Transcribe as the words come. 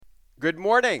Good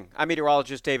morning. I'm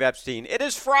meteorologist Dave Epstein. It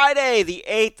is Friday, the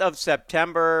 8th of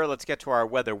September. Let's get to our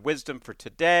weather wisdom for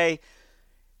today.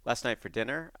 Last night for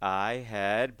dinner, I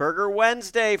had Burger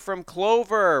Wednesday from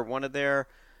Clover, one of their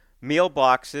meal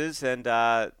boxes, and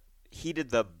heated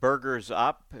the burgers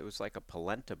up. It was like a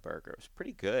polenta burger. It was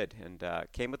pretty good, and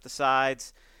came with the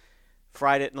sides.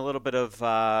 Fried it in a little bit of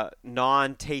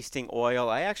non-tasting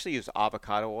oil. I actually used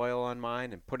avocado oil on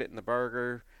mine and put it in the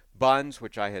burger buns,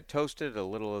 which I had toasted, a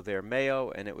little of their mayo,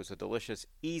 and it was a delicious,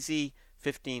 easy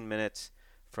 15 minutes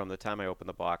from the time I opened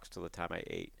the box to the time I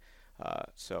ate.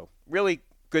 So really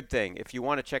good thing. If you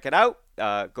want to check it out,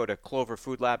 go to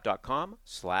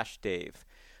cloverfoodlab.com/Dave.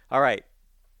 All right,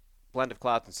 blend of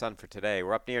clouds and sun for today.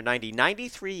 We're up near 90,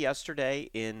 93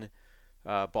 yesterday in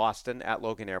Boston at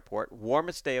Logan Airport.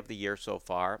 Warmest day of the year so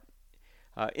far.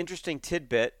 Interesting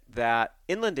tidbit that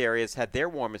inland areas had their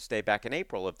warmest day back in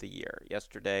April of the year.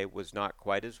 Yesterday was not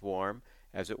quite as warm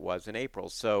as it was in April.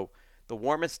 So the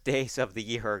warmest days of the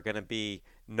year are going to be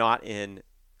not in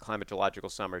climatological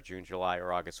summer, June, July,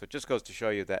 or August. So it just goes to show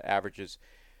you that averages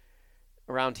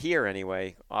around here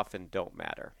anyway often don't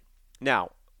matter.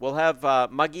 Now, we'll have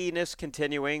mugginess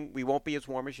continuing. We won't be as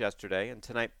warm as yesterday, and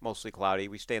tonight mostly cloudy.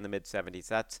 We stay in the mid-70s.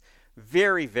 That's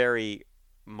very, very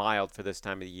mild for this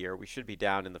time of the year. We should be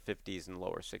down in the 50s and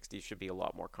lower 60s. Should be a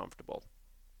lot more comfortable.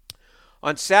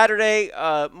 On Saturday,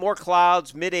 more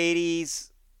clouds, mid-80s.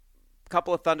 A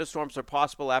couple of thunderstorms are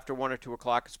possible after 1 or 2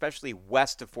 o'clock, especially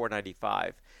west of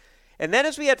 495. And then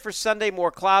as we head for Sunday,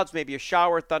 more clouds, maybe a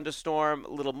shower, thunderstorm,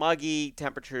 a little muggy,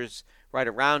 temperatures right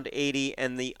around 80,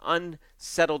 and the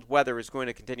unsettled weather is going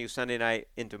to continue Sunday night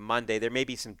into Monday. There may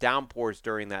be some downpours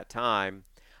during that time.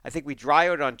 I think we dry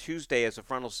out on Tuesday as the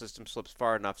frontal system slips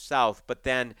far enough south, but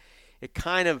then it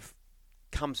kind of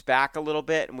comes back a little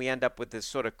bit, and we end up with this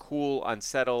sort of cool,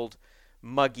 unsettled,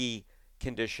 muggy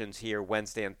conditions here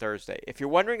Wednesday and Thursday. If you're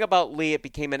wondering about Lee, it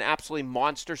became an absolutely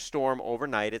monster storm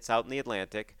overnight. It's out in the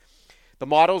Atlantic. The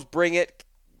models bring it,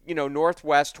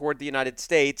 northwest toward the United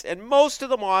States, and most of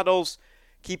the models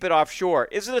keep it offshore.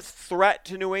 Is it a threat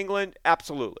to New England?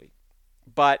 Absolutely.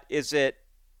 But is it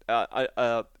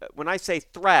when I say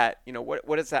threat,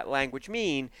 what does that language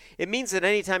mean? It means that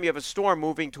anytime you have a storm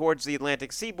moving towards the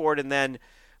Atlantic seaboard and then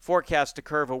forecast to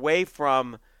curve away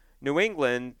from New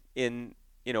England in,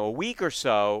 a week or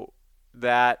so,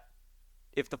 that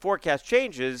if the forecast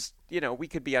changes, we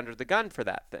could be under the gun for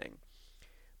that thing.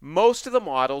 Most of the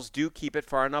models do keep it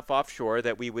far enough offshore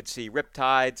that we would see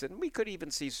riptides and we could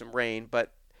even see some rain,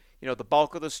 but, the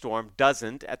bulk of the storm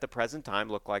doesn't at the present time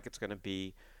look like it's going to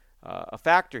be a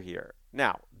factor here.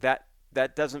 Now, that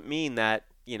doesn't mean that,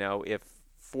 if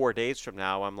 4 days from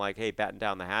now I'm like, hey, batten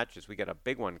down the hatches, we got a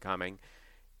big one coming,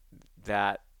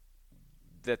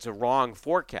 that's a wrong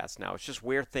forecast now. It's just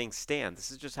where things stand.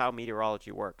 This is just how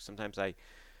meteorology works. Sometimes I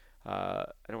don't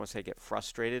want to say I get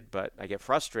frustrated, but I get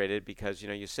frustrated because,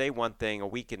 you say one thing a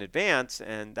week in advance,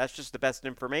 and that's just the best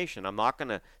information. I'm not going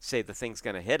to say the thing's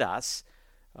going to hit us.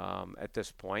 At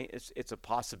this point, it's a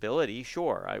possibility,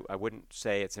 sure. I wouldn't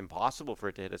say it's impossible for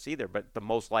it to hit us either, but the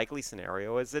most likely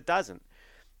scenario is it doesn't.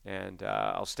 And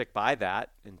I'll stick by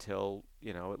that until,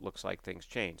 it looks like things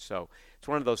change. So it's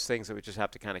one of those things that we just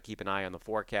have to kind of keep an eye on the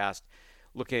forecast,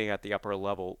 looking at the upper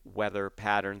level weather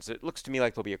patterns. It looks to me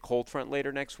like there'll be a cold front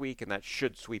later next week, and that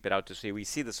should sweep it out to sea. We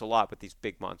see this a lot with these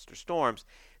big monster storms.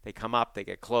 They come up, they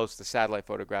get close. The satellite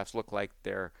photographs look like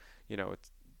they're,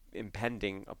 it's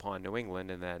impending upon New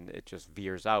England, and then it just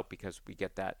veers out because we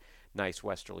get that nice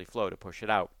westerly flow to push it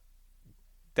out.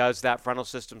 Does that frontal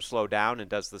system slow down, and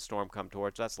does the storm come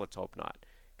towards us? Let's hope not,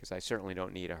 because I certainly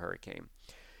don't need a hurricane.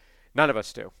 None of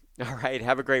us do. All right,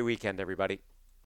 have a great weekend, everybody.